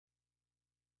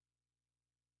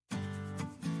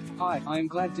Hi, I am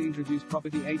glad to introduce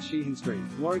property 8 Sheahan Street,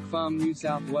 Warwick Farm, New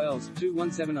South Wales,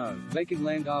 2170. Vacant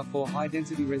land R4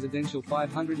 high-density residential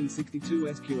 562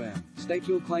 SQM. Stake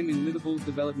your claim in Liverpool's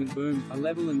development boom. A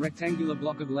level and rectangular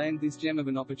block of land. This gem of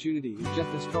an opportunity is just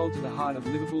a stroll to the heart of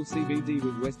Liverpool CBD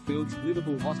with Westfields,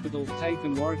 Liverpool Hospital, TAFE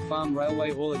and Warwick Farm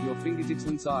Railway all at your fingertips.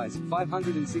 Land size,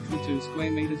 562 square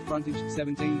metres. Frontage,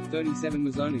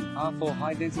 1737 zoning. R4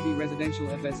 high-density residential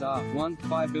FSR, 1,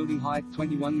 5 building height,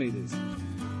 21 metres.